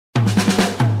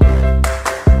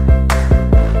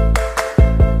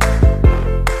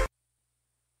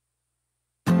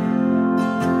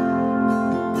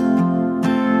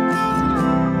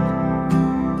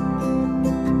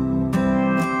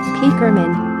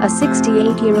a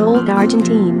 68-year-old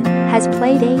Argentine, has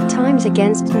played 8 times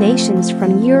against nations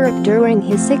from Europe during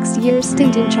his 6-year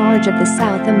stint in charge of the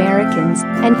South Americans,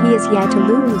 and he is yet to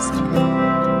lose.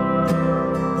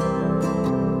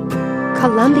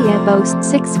 Colombia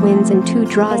boasts 6 wins and 2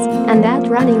 draws, and that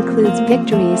run includes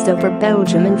victories over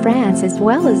Belgium and France as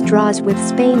well as draws with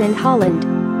Spain and Holland.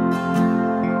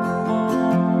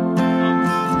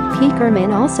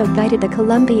 Pekerman also guided the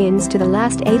Colombians to the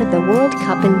last 8 of the World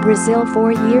Cup in Brazil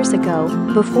 4 years ago,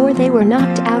 before they were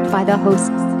knocked out by the hosts.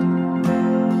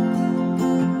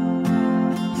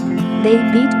 They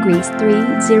beat Greece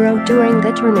 3-0 during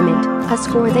the tournament, a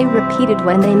score they repeated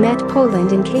when they met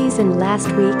Poland in Kazan last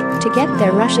week to get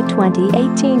their Russia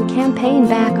 2018 campaign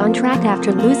back on track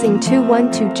after losing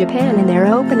 2-1 to Japan in their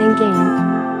opening game.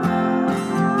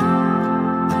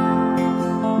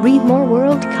 Read more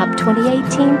World Cup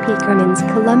 2018 Pekerman's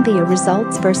Colombia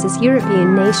results versus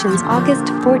European nations August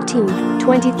 14,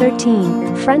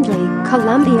 2013. Friendly,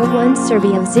 Colombia 1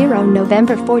 Serbia 0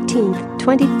 November 14,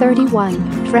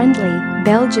 2031. Friendly,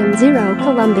 Belgium 0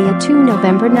 Colombia 2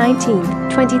 November 19,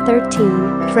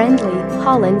 2013. Friendly,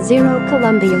 Holland 0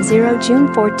 Colombia 0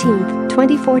 June 14,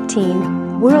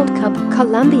 2014. World Cup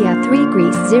Colombia 3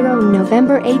 Greece 0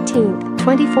 November 18,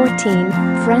 2014.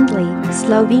 Friendly,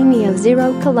 Slovenia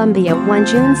 0 Colombia 1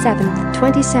 June 7,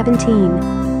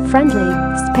 2017. Friendly,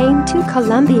 Spain 2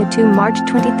 Colombia 2 March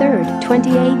 23,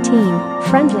 2018.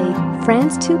 Friendly,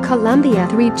 France 2 Colombia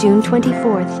 3 June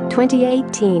 24,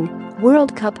 2018.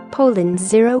 World Cup Poland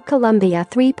 0 Colombia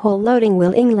 3 Poll loading.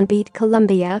 Will England beat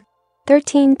Colombia?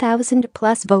 13,000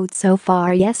 plus votes so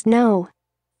far. Yes, no.